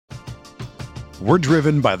We're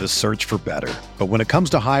driven by the search for better. But when it comes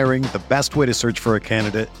to hiring, the best way to search for a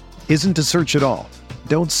candidate isn't to search at all.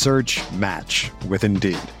 Don't search, match with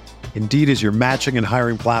Indeed. Indeed is your matching and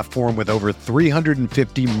hiring platform with over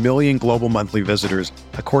 350 million global monthly visitors,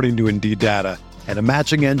 according to Indeed data, and a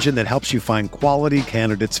matching engine that helps you find quality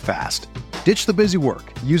candidates fast. Ditch the busy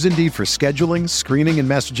work. Use Indeed for scheduling, screening, and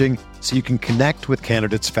messaging so you can connect with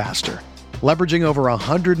candidates faster. Leveraging over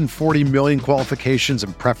 140 million qualifications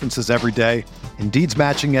and preferences every day, Indeed's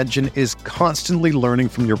matching engine is constantly learning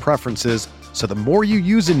from your preferences, so the more you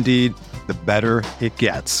use Indeed, the better it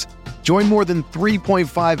gets. Join more than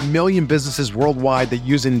 3.5 million businesses worldwide that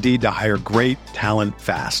use Indeed to hire great talent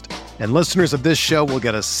fast. And listeners of this show will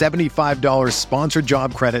get a $75 sponsored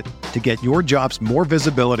job credit to get your jobs more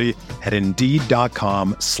visibility at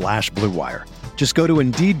Indeed.com/Blue Wire. Just go to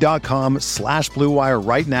Indeed.com/Blue Wire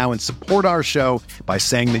right now and support our show by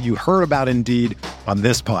saying that you heard about Indeed on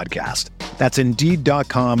this podcast. That's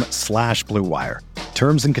Indeed.com/Blue Wire.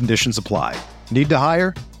 Terms and conditions apply. Need to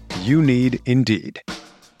hire? You need Indeed.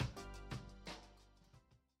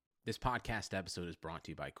 This podcast episode is brought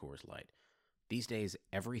to you by Coors Light. These days,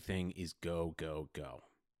 everything is go, go, go.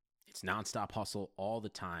 It's nonstop hustle all the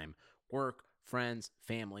time. Work, friends,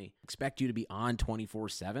 family, expect you to be on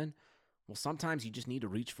 24/7. Well, sometimes you just need to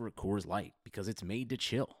reach for a Coors Light because it's made to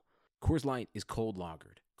chill. Coors Light is cold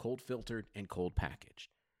lagered, cold filtered, and cold packaged.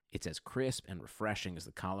 It's as crisp and refreshing as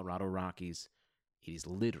the Colorado Rockies. It is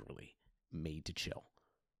literally made to chill.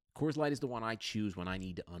 Coors Light is the one I choose when I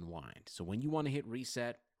need to unwind. So when you want to hit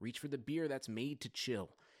reset, reach for the beer that's made to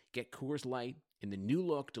chill. Get Coors Light in the new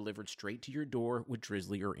look delivered straight to your door with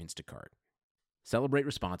Drizzly or Instacart. Celebrate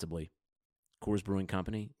responsibly. Coors Brewing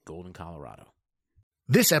Company, Golden, Colorado.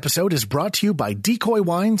 This episode is brought to you by Decoy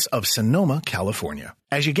Wines of Sonoma, California.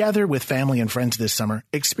 As you gather with family and friends this summer,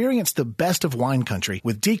 experience the best of wine country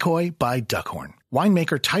with Decoy by Duckhorn.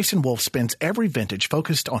 Winemaker Tyson Wolf spends every vintage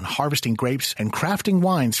focused on harvesting grapes and crafting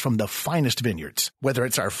wines from the finest vineyards. Whether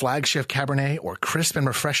it's our flagship Cabernet or crisp and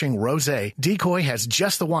refreshing Rosé, Decoy has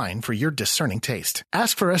just the wine for your discerning taste.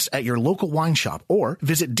 Ask for us at your local wine shop or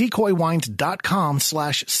visit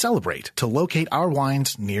decoywines.com/celebrate to locate our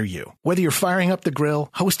wines near you. Whether you're firing up the grill,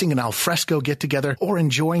 hosting an alfresco get-together, or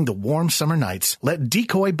enjoying the warm summer nights, let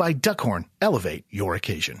Decoy by Duckhorn elevate your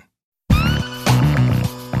occasion.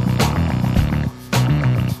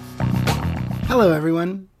 Hello,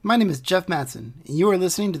 everyone. My name is Jeff Matson, and you are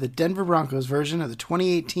listening to the Denver Broncos version of the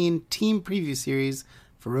 2018 Team Preview Series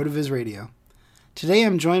for RotoViz Radio. Today,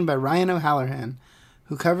 I'm joined by Ryan O'Halloran,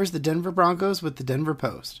 who covers the Denver Broncos with the Denver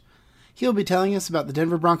Post. He'll be telling us about the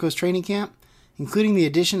Denver Broncos training camp, including the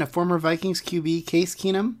addition of former Vikings QB Case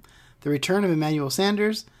Keenum, the return of Emmanuel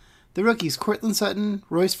Sanders, the rookies Courtland Sutton,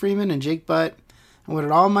 Royce Freeman, and Jake Butt, and what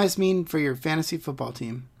it all might mean for your fantasy football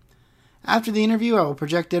team. After the interview, I will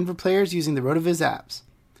project Denver players using the RotoViz apps.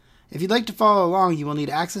 If you'd like to follow along, you will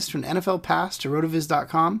need access to an NFL pass to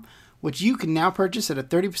rotoviz.com, which you can now purchase at a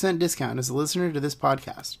 30% discount as a listener to this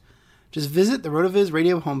podcast. Just visit the RotoViz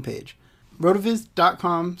Radio homepage,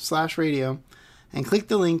 rotoviz.com/radio, and click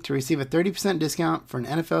the link to receive a 30% discount for an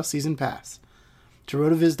NFL season pass to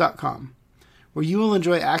rotoviz.com, where you will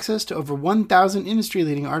enjoy access to over 1,000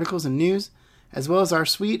 industry-leading articles and news, as well as our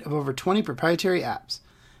suite of over 20 proprietary apps.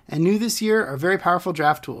 And new this year are very powerful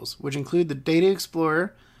draft tools, which include the Data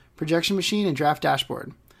Explorer, Projection Machine, and Draft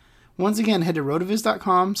Dashboard. Once again, head to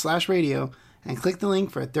rotoviz.com/radio and click the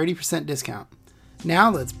link for a 30% discount.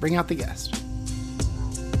 Now let's bring out the guest.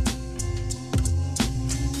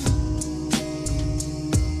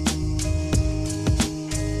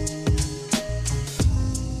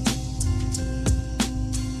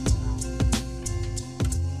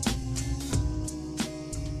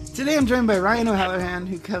 Today I'm joined by Ryan O'Halloran,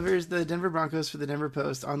 who covers the Denver Broncos for the Denver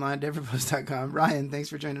Post online, denverpost.com. Ryan, thanks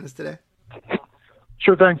for joining us today.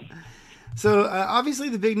 Sure thing. So obviously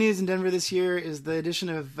the big news in Denver this year is the addition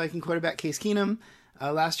of Viking quarterback Case Keenum.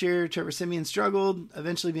 Last year, Trevor Siemian struggled,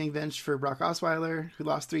 eventually being benched for Brock Osweiler, who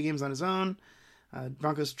lost 3 games on his own.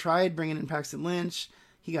 Broncos tried bringing in Paxton Lynch.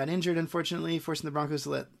 He got injured, unfortunately, forcing the Broncos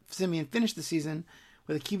to let Siemian finish the season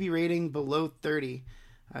with a QB rating below 30.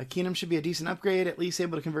 Keenum should be a decent upgrade, at least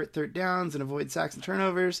able to convert third downs and avoid sacks and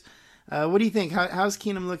turnovers. What do you think? How's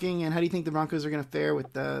Keenum looking, and how do you think the Broncos are going to fare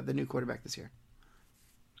with the new quarterback this year?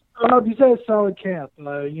 He's had a solid camp.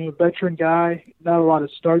 Veteran guy, not a lot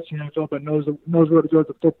of starts in the NFL, but knows where to go with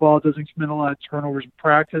the football, doesn't commit a lot of turnovers in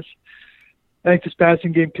practice. I think this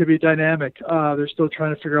passing game could be dynamic. They're still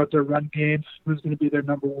trying to figure out their run game, who's going to be their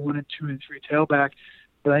number 1 and 2 and 3 tailback.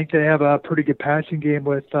 But I think they have a pretty good passing game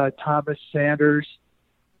with Thomas Sanders,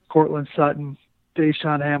 Courtland Sutton,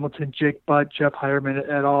 Deshaun Hamilton, Jake Butt, Jeff Hireman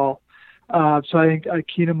et al. So I think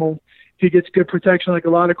Keenum will, if he gets good protection like a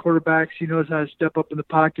lot of quarterbacks, he knows how to step up in the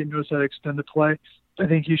pocket, knows how to extend the play. I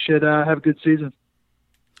think he should have a good season.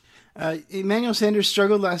 Emmanuel Sanders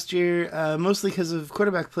struggled last year, mostly because of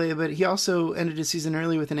quarterback play, but he also ended his season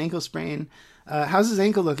early with an ankle sprain. How's his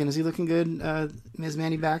ankle looking? Is he looking good? Is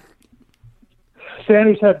Manny back?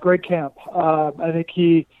 Sanders had great camp. I think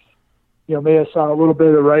he, may have saw a little bit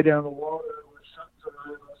of the writing on the wall there with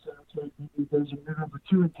Sutton's there's a new number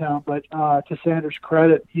 2 in town, but to Sanders'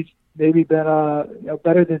 credit, he's maybe been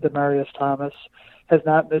better than Demaryius Thomas. Has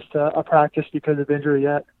not missed a practice because of injury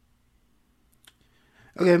yet.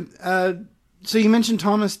 Okay, so you mentioned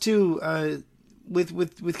Thomas too.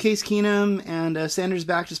 With Case Keenum and Sanders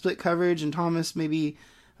back to split coverage, and Thomas maybe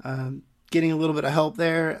getting a little bit of help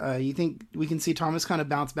there, you think we can see Thomas kind of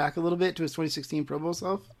bounce back a little bit to his 2016 Pro Bowl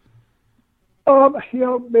self?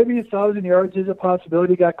 Maybe 1,000 yards is a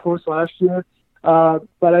possibility. Got close last year, but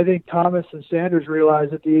I think Thomas and Sanders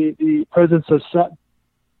realize that the presence of Sutton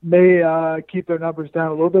may keep their numbers down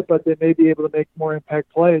a little bit, but they may be able to make more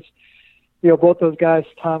impact plays. Both those guys,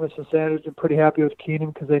 Thomas and Sanders, are pretty happy with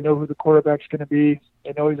Keenum because they know who the quarterback's going to be.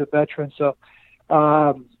 They know he's a veteran. So,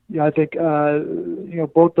 I think,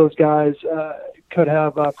 both those guys could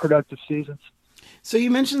have productive seasons. So you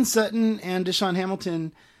mentioned Sutton and Deshaun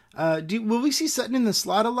Hamilton. Will we see Sutton in the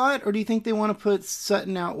slot a lot, or do you think they want to put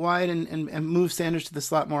Sutton out wide and move Sanders to the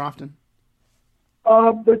slot more often?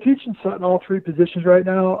 They're teaching Sutton all 3 positions right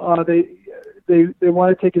now. They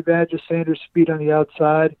want to take advantage of Sanders' speed on the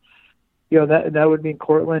outside. That would mean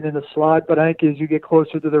Cortland in the slot. But I think as you get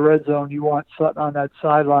closer to the red zone, you want Sutton on that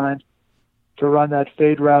sideline to run that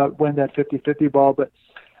fade route, win that 50-50 ball. But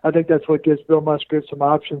I think that's what gives Bill Musgrave some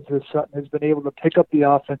options, is Sutton has been able to pick up the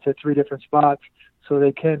offense at 3 different spots so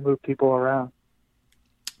they can move people around.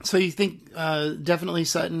 So you think definitely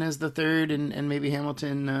Sutton as the third and maybe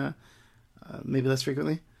Hamilton maybe less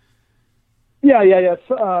frequently? Yeah.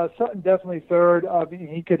 Sutton definitely third.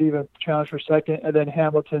 He could even challenge for second, and then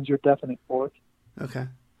Hamilton's your definite fourth. Okay.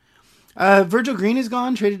 Virgil Green is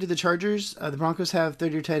gone, traded to the Chargers. The Broncos have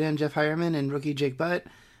third-year tight end Jeff Hireman and rookie Jake Butt.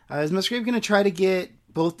 Is Musgrave going to try to get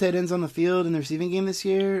both tight ends on the field in the receiving game this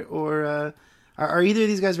year, or are either of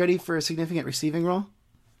these guys ready for a significant receiving role?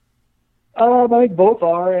 I think both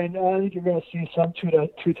are, and I think you're going to see some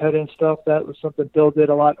two tight end stuff. That was something Bill did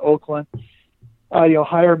a lot in Oakland.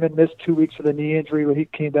 Hireman missed 2 weeks for the knee injury, but he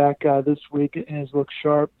came back this week and has looked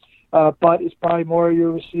sharp. Butt is probably more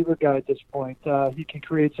your receiver guy at this point. He can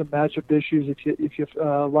create some matchup issues if you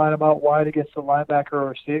line him out wide against a linebacker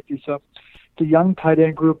or a safety. So it's a young tight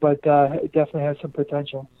end group, but it definitely has some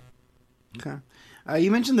potential. Okay.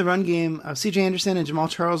 You mentioned the run game. C.J. Anderson and Jamal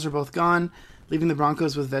Charles are both gone, leaving the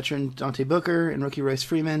Broncos with veteran Dante Booker and rookie Royce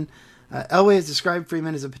Freeman. Elway has described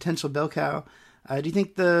Freeman as a potential bell cow. Do you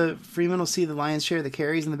think the Freeman will see the lion's share of the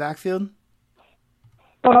carries in the backfield?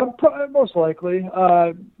 Most likely.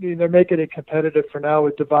 They're making it competitive for now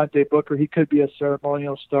with Devontae Booker. He could be a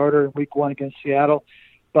ceremonial starter in Week 1 against Seattle.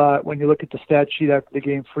 But when you look at the stat sheet after the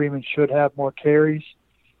game, Freeman should have more carries.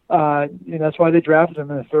 And that's why they drafted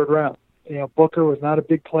him in the 3rd round. Booker was not a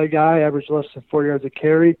big play guy, averaged less than 4 yards a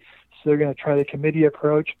carry. So they're going to try the committee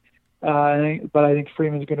approach. But I think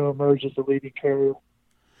Freeman's going to emerge as the leading carrier.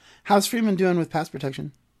 How's Freeman doing with pass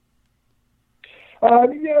protection?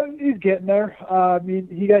 He's getting there.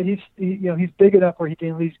 He's big enough where he can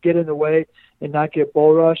at least get in the way and not get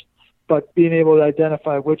bull rushed. But being able to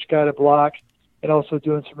identify which guy to block and also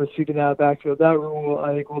doing some receiving out of the backfield, that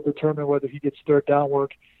I think will determine whether he gets 3rd down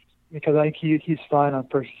work, because I think he's fine on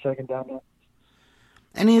 1st and 2nd down now.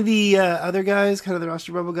 Any of the other guys, kind of the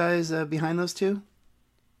roster bubble guys, behind those two?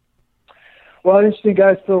 Well, an interesting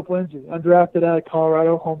guy is Philip Lindsay, undrafted out of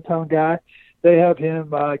Colorado, hometown guy. They have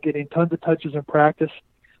him getting tons of touches in practice.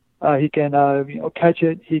 He can catch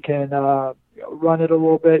it. He can run it a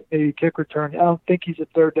little bit, maybe kick return. I don't think he's a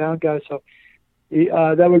 3rd down guy, so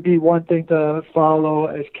that would be one thing to follow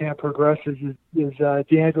as camp progresses. Is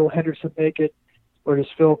D'Angelo Henderson make it, or does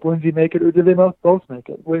Philip Lindsay make it, or do they both make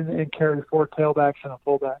it? Win and carry 4 tailbacks and a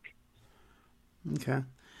fullback. Okay.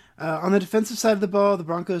 On the defensive side of the ball, the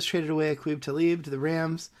Broncos traded away Aqib Talib to the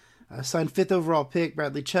Rams, signed 5th overall pick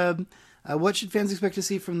Bradley Chubb. What should fans expect to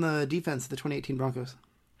see from the defense of the 2018 Broncos?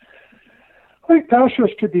 I think pass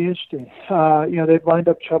rush could be interesting. They've lined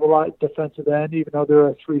up Chubb a lot at defensive end, even though they're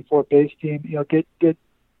a 3-4 base team.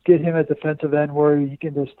 Get him at defensive end where he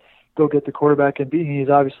can just go get the quarterback and beat. He's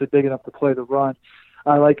obviously big enough to play the run.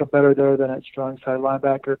 I like him better there than at strong side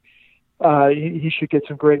linebacker. He should get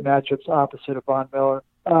some great matchups opposite of Von Miller.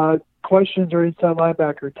 Questions are inside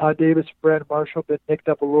linebacker. Todd Davis and Brandon Marshall have been nicked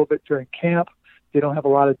up a little bit during camp. They don't have a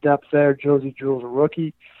lot of depth there. Josie Jewell's a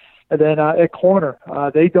rookie. And then at corner,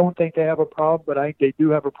 they don't think they have a problem, but I think they do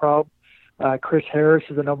have a problem. Chris Harris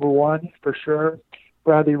is the number one for sure.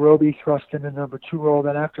 Bradley Roby thrust in the number 2 role.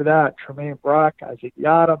 Then after that, Tremaine Brock, Isaac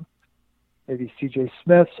Yiadom, maybe C.J.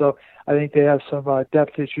 Smith. So I think they have some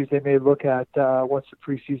depth issues they may look at once the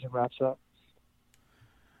preseason wraps up.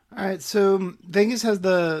 All right, so Vegas has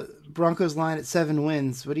the Broncos line at 7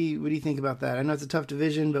 wins. What do you think about that? I know it's a tough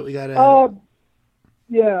division, but we got to.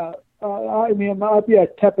 Yeah, I mean, I'll be a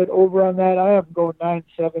tepid over on that. I am going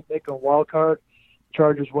 9-7, making a wild card.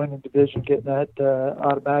 Chargers winning division, getting that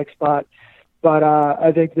automatic spot. But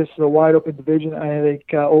I think this is a wide open division. I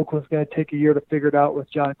think Oakland's going to take a year to figure it out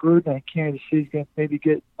with John Gruden. I think Kansas City's going to maybe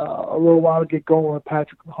get a little while to get going with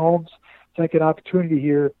Patrick Mahomes. Second opportunity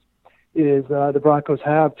here is the Broncos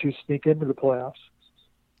have to sneak into the playoffs.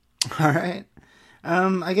 All right.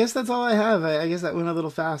 I guess that's all I have. I guess that went a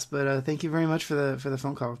little fast, but thank you very much for the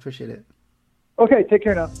phone call. Appreciate it. Okay, take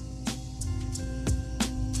care now.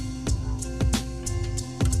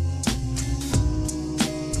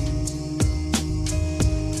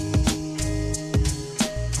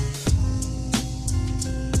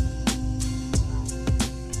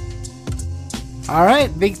 All right,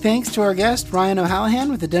 big thanks to our guest, Ryan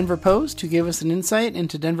O'Hallahan with the Denver Post, who gave us an insight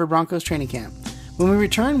into Denver Broncos training camp. When we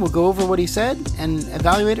return, we'll go over what he said and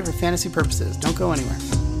evaluate it for fantasy purposes. Don't go anywhere.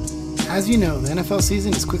 As you know, the NFL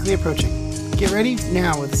season is quickly approaching. Get ready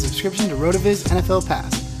now with a subscription to RotoViz NFL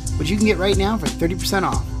Pass, which you can get right now for 30%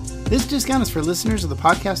 off. This discount is for listeners of the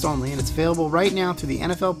podcast only, and it's available right now through the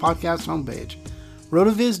NFL Podcast homepage,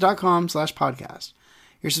 rotoviz.com/podcast.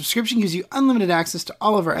 Your subscription gives you unlimited access to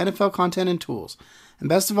all of our NFL content and tools. And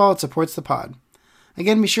best of all, it supports the pod.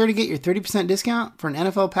 Again, be sure to get your 30% discount for an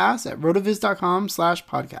NFL pass at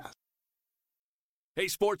rotoviz.com/podcast. Hey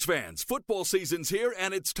sports fans, football season's here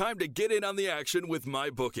and it's time to get in on the action with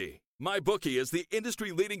MyBookie. MyBookie is the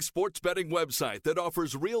industry-leading sports betting website that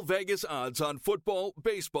offers real Vegas odds on football,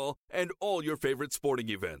 baseball, and all your favorite sporting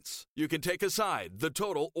events. You can take a side, the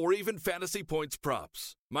total, or even fantasy points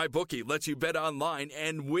props. MyBookie lets you bet online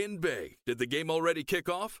and win big. Did the game already kick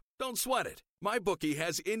off? Don't sweat it. MyBookie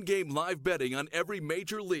has in-game live betting on every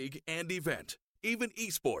major league and event, even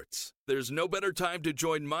esports. There's no better time to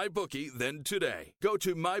join MyBookie than today. Go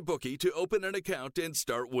to MyBookie to open an account and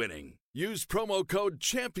start winning. Use promo code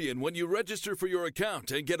CHAMPION when you register for your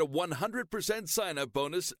account and get a 100% sign-up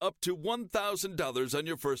bonus up to $1,000 on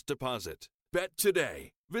your first deposit. Bet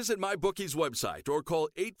today. Visit MyBookie's website or call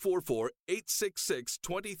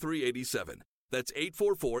 844-866-2387. That's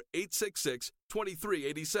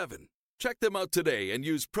 844-866-2387. Check them out today and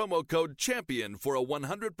use promo code CHAMPION for a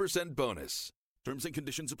 100% bonus. Terms and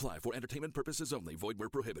conditions apply for entertainment purposes only. Void where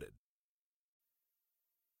prohibited.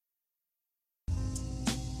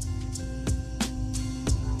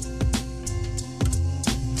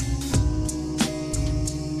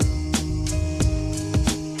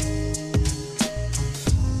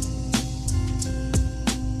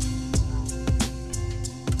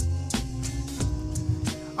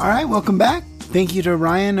 All right, welcome back. Thank you to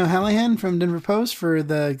Ryan O'Hallahan from Denver Post for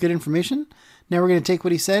the good information. Now we're going to take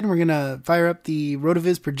what he said and we're going to fire up the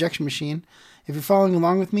RotoViz projection machine. If you're following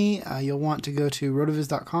along with me, you'll want to go to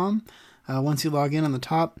rotoviz.com. Once you log in on the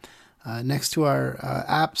top, next to our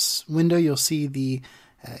apps window, you'll see the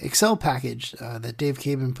Excel package that Dave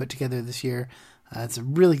Caban put together this year. It's a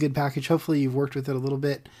really good package. Hopefully you've worked with it a little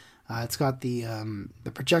bit. It's got the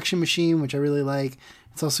projection machine, which I really like.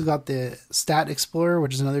 It's also got the Stat Explorer,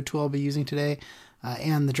 which is another tool I'll be using today,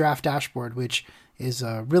 and the Draft Dashboard, which is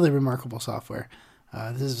really remarkable software.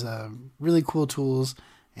 This is really cool tools,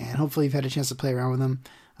 and hopefully you've had a chance to play around with them.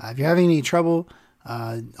 If you're having any trouble,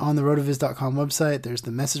 on the rotoviz.com website, there's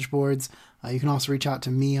the message boards. You can also reach out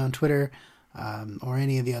to me on Twitter or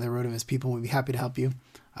any of the other RotoViz people. We'd be happy to help you.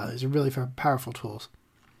 These are really powerful tools.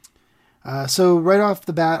 So right off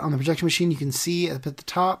the bat on the projection machine, you can see up at the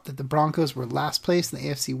top that the Broncos were last place in the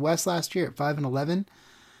AFC West last year at 5-11.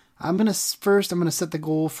 I'm going to set the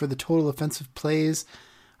goal for the total offensive plays.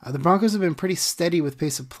 The Broncos have been pretty steady with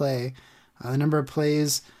pace of play. The number of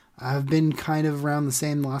plays have been kind of around the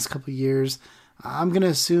same the last couple of years. I'm going to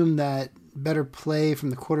assume that better play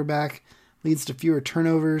from the quarterback leads to fewer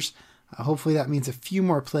turnovers. Hopefully that means a few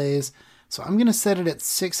more plays. So I'm going to set it at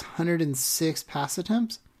 606 pass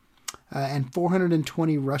attempts. And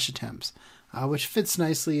 420 rush attempts, which fits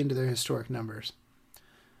nicely into their historic numbers.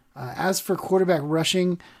 As for quarterback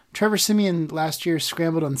rushing, Trevor Siemian last year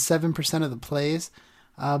scrambled on 7% of the plays.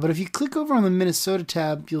 But if you click over on the Minnesota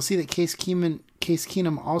tab, you'll see that Case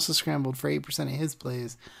Keenum also scrambled for 8% of his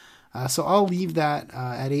plays. So I'll leave that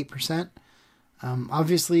at 8%.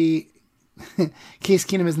 Obviously, Case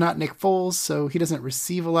Keenum is not Nick Foles, so he doesn't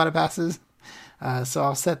receive a lot of passes. So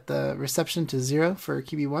I'll set the reception to 0 for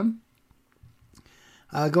QB1.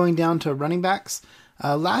 Going down to running backs.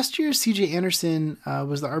 Last year, CJ Anderson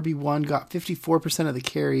was the RB1, got 54% of the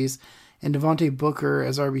carries, and Devontae Booker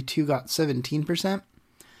as RB2 got 17%.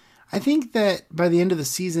 I think that by the end of the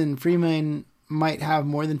season, Freeman might have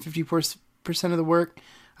more than 50% of the work.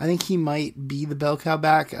 I think he might be the bell cow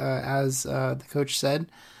back, as the coach said.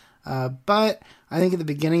 But I think at the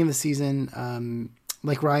beginning of the season,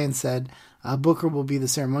 like Ryan said, Booker will be the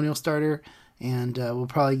ceremonial starter, and we'll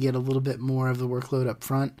probably get a little bit more of the workload up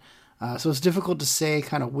front. So it's difficult to say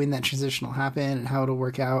kind of when that transition will happen and how it'll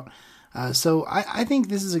work out. So I think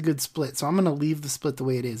this is a good split. So I'm going to leave the split the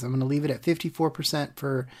way it is. I'm going to leave it at 54%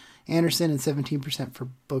 for Anderson and 17% for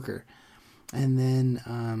Booker. And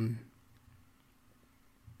then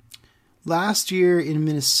last year in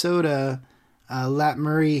Minnesota, Lat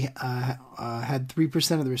Murray had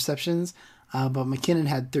 3% of the receptions, but McKinnon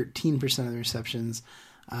had 13% of the receptions.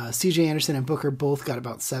 CJ Anderson and Booker both got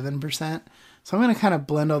about 7%. So I'm going to kind of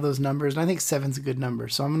blend all those numbers, and I think 7's a good number.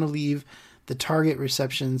 So I'm going to leave the target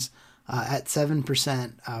receptions at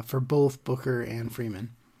 7% for both Booker and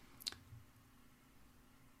Freeman.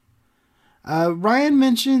 Ryan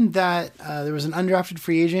mentioned that there was an undrafted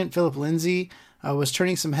free agent, Philip Lindsay, was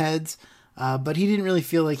turning some heads, but he didn't really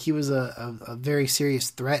feel like he was a very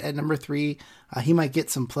serious threat at number 3. He might get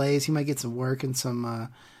some plays, he might get some work and some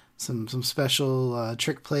special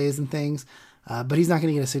trick plays and things, but he's not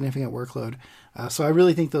going to get a significant workload. So I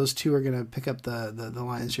really think those two are going to pick up the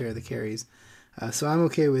lion's share of the carries. So I'm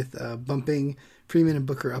okay with bumping Freeman and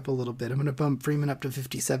Booker up a little bit. I'm going to bump Freeman up to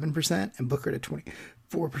 57% and Booker to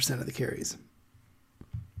 24% of the carries.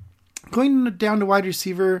 Going down to wide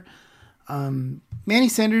receiver, Manny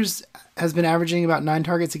Sanders has been averaging about 9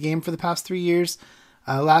 targets a game for the past 3 years.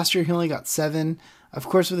 Last year, he only got 7. Of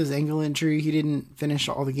course, with his ankle injury, he didn't finish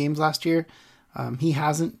all the games last year. He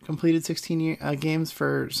hasn't completed 16 games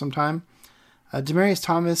for some time. Demaryius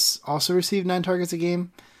Thomas also received 9 targets a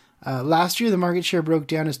game. Last year, the market share broke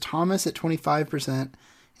down as Thomas at 25%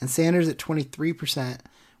 and Sanders at 23%,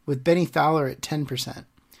 with Benny Fowler at 10%.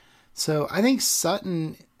 So I think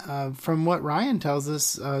Sutton, from what Ryan tells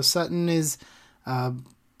us, Sutton is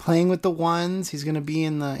playing with the ones. He's going to be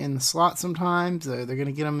in the slot sometimes. They're going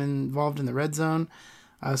to get him involved in the red zone.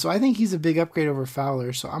 So I think he's a big upgrade over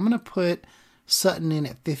Fowler. So I'm going to put Sutton in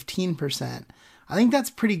at 15%. I think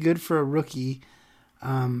that's pretty good for a rookie.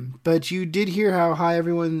 But you did hear how high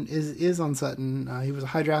everyone is on Sutton. He was a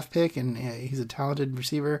high draft pick, and he's a talented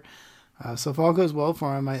receiver. So if all goes well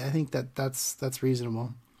for him, I think that's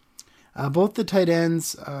reasonable. Both the tight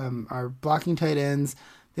ends are blocking tight ends.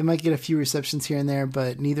 They might get a few receptions here and there,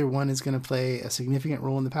 but neither one is going to play a significant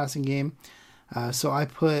role in the passing game. So I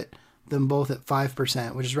put them both at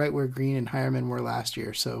 5%, which is right where Green and Hireman were last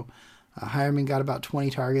year. So Hireman got about 20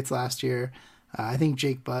 targets last year. I think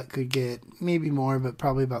Jake Butt could get maybe more, but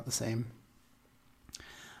probably about the same.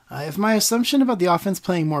 If my assumption about the offense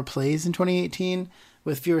playing more plays in 2018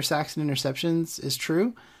 with fewer sacks and interceptions is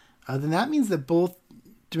true, then that means that both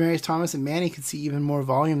Demaryius Thomas and Manny could see even more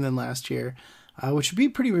volume than last year, which would be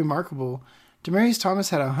pretty remarkable. Demaryius Thomas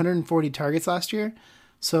had 140 targets last year,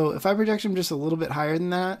 so if I project him just a little bit higher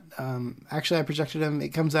than that, actually I projected him, it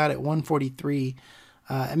comes out at 143.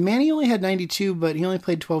 And Manny only had 92, but he only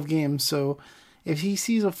played 12 games, so if he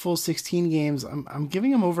sees a full 16 games, I'm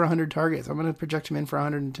giving him over 100 targets. I'm going to project him in for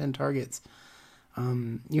 110 targets.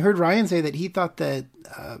 You heard Ryan say that he thought that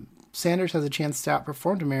Sanders has a chance to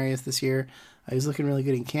outperform Demaryius this year. He's looking really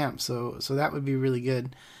good in camp, so that would be really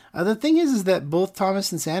good. The thing is that both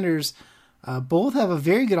Thomas and Sanders both have a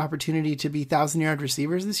very good opportunity to be 1,000-yard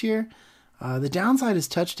receivers this year. The downside is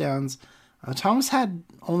touchdowns. Thomas had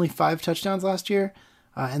only 5 touchdowns last year,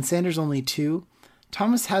 and Sanders only 2.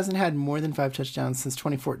 Thomas hasn't had more than 5 touchdowns since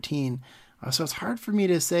 2014, so it's hard for me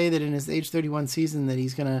to say that in his age 31 season that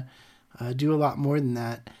he's going to do a lot more than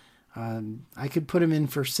that. I could put him in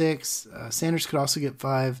for 6. Sanders could also get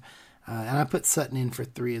 5, and I put Sutton in for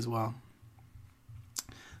 3 as well.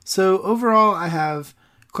 So overall, I have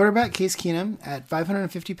quarterback Case Keenum at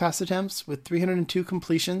 550 pass attempts with 302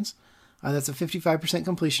 completions. That's a 55%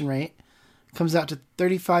 completion rate. Comes out to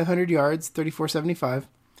 3,500 yards, 3,475.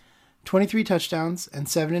 23 touchdowns, and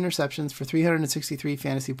 7 interceptions for 363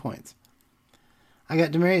 fantasy points. I got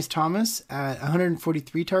Demaryius Thomas at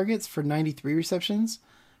 143 targets for 93 receptions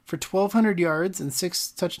for 1,200 yards and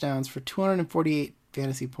 6 touchdowns for 248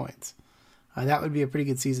 fantasy points. That would be a pretty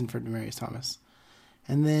good season for Demaryius Thomas.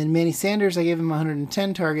 And then Manny Sanders, I gave him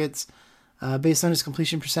 110 targets based on his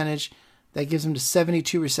completion percentage. That gives him to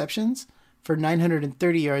 72 receptions for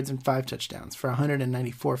 930 yards and 5 touchdowns for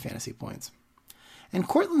 194 fantasy points. And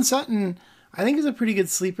Courtland Sutton, I think, is a pretty good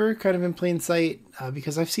sleeper, kind of in plain sight,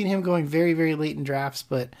 because I've seen him going very, very late in drafts,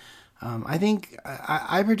 but I think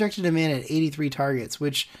I projected him in at 83 targets,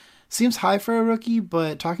 which seems high for a rookie,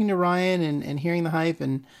 but talking to Ryan and hearing the hype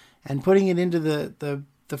and putting it into the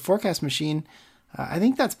forecast machine, I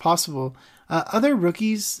think that's possible. Other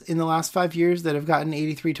rookies in the last 5 years that have gotten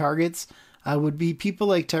 83 targets would be people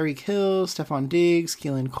like Tyreek Hill, Stephon Diggs,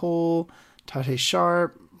 Keelan Cole, Tajay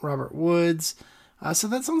Sharp, Robert Woods. So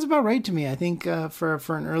that sounds about right to me. I think for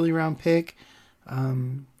an early round pick,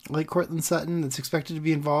 like Courtland Sutton, that's expected to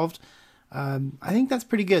be involved, I think that's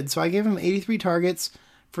pretty good. So I gave him 83 targets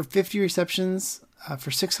for 50 receptions,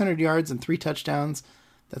 for 600 yards and 3 touchdowns.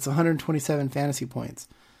 That's 127 fantasy points.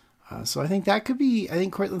 So I think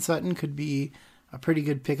Courtland Sutton could be a pretty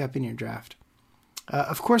good pickup in your draft.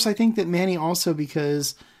 Of course, I think that Manny also,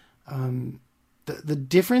 because the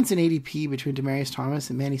difference in ADP between Demaryius Thomas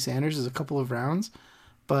and Manny Sanders is a couple of rounds,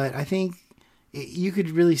 but I think you could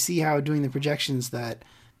really see how doing the projections that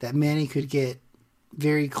Manny could get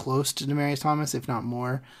very close to Demaryius Thomas, if not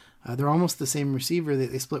more. They're almost the same receiver.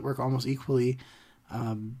 They split work almost equally,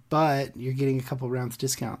 but you're getting a couple rounds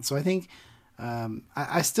discount. So I think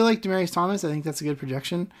I still like Demaryius Thomas. I think that's a good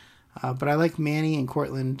projection, but I like Manny and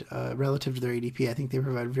Courtland relative to their ADP. I think they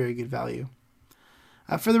provide very good value.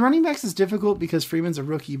 For the running backs, it's difficult because Freeman's a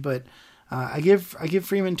rookie, but I give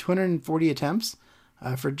Freeman 240 attempts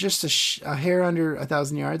for just a hair under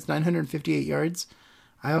 1,000 yards, 958 yards.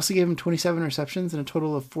 I also gave him 27 receptions and a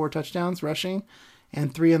total of 4 touchdowns rushing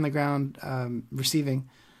and 3 on the ground receiving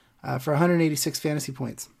for 186 fantasy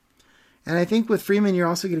points. And I think with Freeman, you're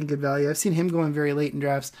also getting good value. I've seen him going very late in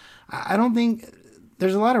drafts. I don't think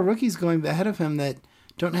there's a lot of rookies going ahead of him that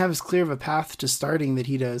don't have as clear of a path to starting that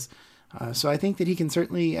he does. So I think that he can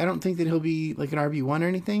certainly, I don't think that he'll be like an RB1 or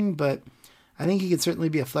anything, but I think he could certainly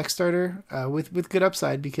be a flex starter with good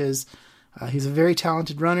upside because he's a very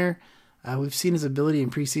talented runner. We've seen his ability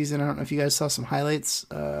in preseason. I don't know if you guys saw some highlights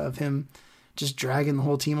of him just dragging the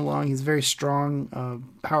whole team along. He's a very strong,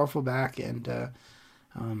 powerful back, and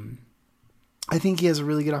I think he has a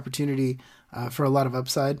really good opportunity for a lot of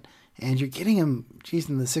upside. And you're getting him,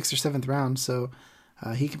 in the 6th or 7th round, so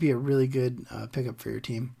he could be a really good pickup for your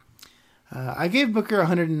team. I gave Booker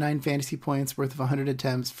 109 fantasy points worth of 100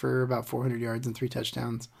 attempts for about 400 yards and 3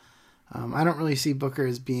 touchdowns. I don't really see Booker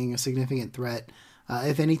as being a significant threat.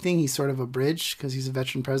 If anything, he's sort of a bridge because he's a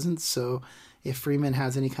veteran presence. So if Freeman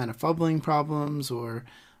has any kind of fumbling problems, or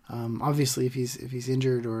obviously if he's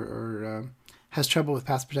injured or has trouble with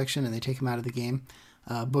pass protection and they take him out of the game,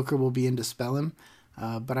 Booker will be in to spell him.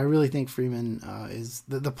 But I really think Freeman is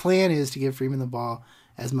the plan is to give Freeman the ball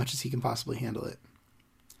as much as he can possibly handle it.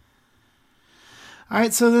 All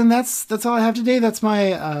right, so then that's all I have today. That's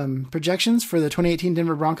my projections for the 2018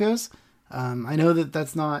 Denver Broncos. I know that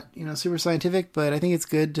that's not super scientific, but I think it's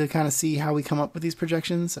good to kind of see how we come up with these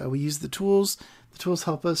projections. We use the tools. The tools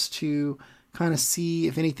help us to kind of see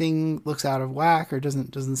if anything looks out of whack or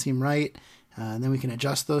doesn't seem right, and then we can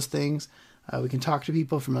adjust those things. We can talk to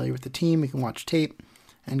people familiar with the team. We can watch tape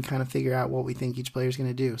and kind of figure out what we think each player is going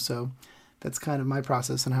to do. So that's kind of my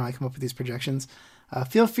process and how I come up with these projections.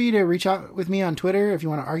 Feel free to reach out with me on Twitter if you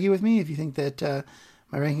want to argue with me. If you think that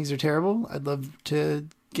my rankings are terrible, I'd love to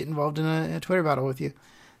get involved in a Twitter battle with you.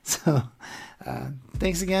 So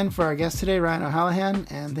thanks again for our guest today, Ryan O'Hallahan,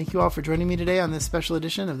 and thank you all for joining me today on this special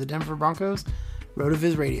edition of the Denver Broncos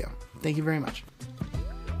RotoViz Radio. Thank you very much.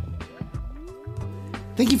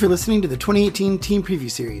 Thank you for listening to the 2018 Team Preview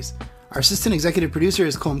Series. Our assistant executive producer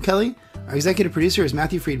is Colm Kelly. Our executive producer is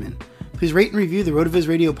Matthew Friedman. Please rate and review the RotoViz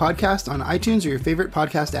Radio podcast on iTunes or your favorite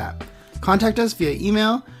podcast app. Contact us via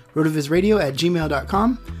email,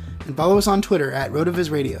 rotovizradio@gmail.com, and follow us on Twitter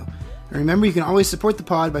 @RotoVizRadio. And remember, you can always support the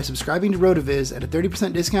pod by subscribing to RotoViz at a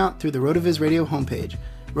 30% discount through the RotoViz Radio homepage,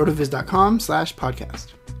 rotoviz.com/podcast.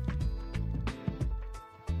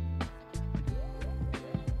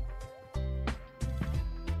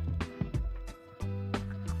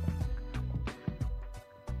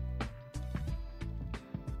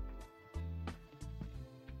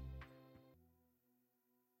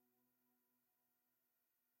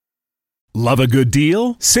 Love a good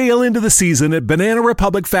deal? Sail into the season at Banana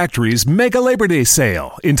Republic Factory's Mega Labor Day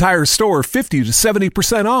Sale. Entire store 50 to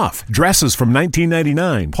 70% off. Dresses from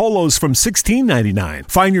 $19.99. Polos from $16.99.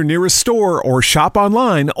 Find your nearest store or shop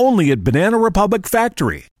online only at Banana Republic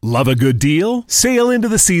Factory. Love a good deal? Sail into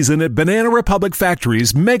the season at Banana Republic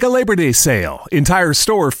Factory's Mega Labor Day Sale. Entire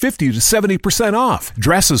store 50 to 70% off.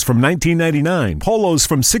 Dresses from $19.99. Polos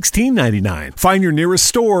from $16.99. Find your nearest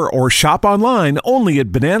store or shop online only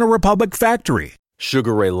at Banana Republic Factory.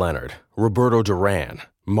 Sugar Ray Leonard, Roberto Duran,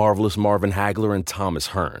 Marvelous Marvin Hagler, and Thomas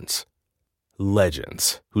Hearns.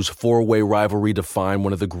 Legends, whose four-way rivalry defined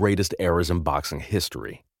one of the greatest eras in boxing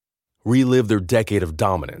history. Relive their decade of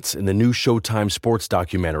dominance in the new Showtime sports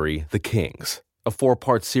documentary, The Kings, a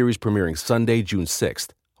 4-part series premiering Sunday, June 6th,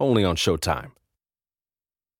 only on Showtime.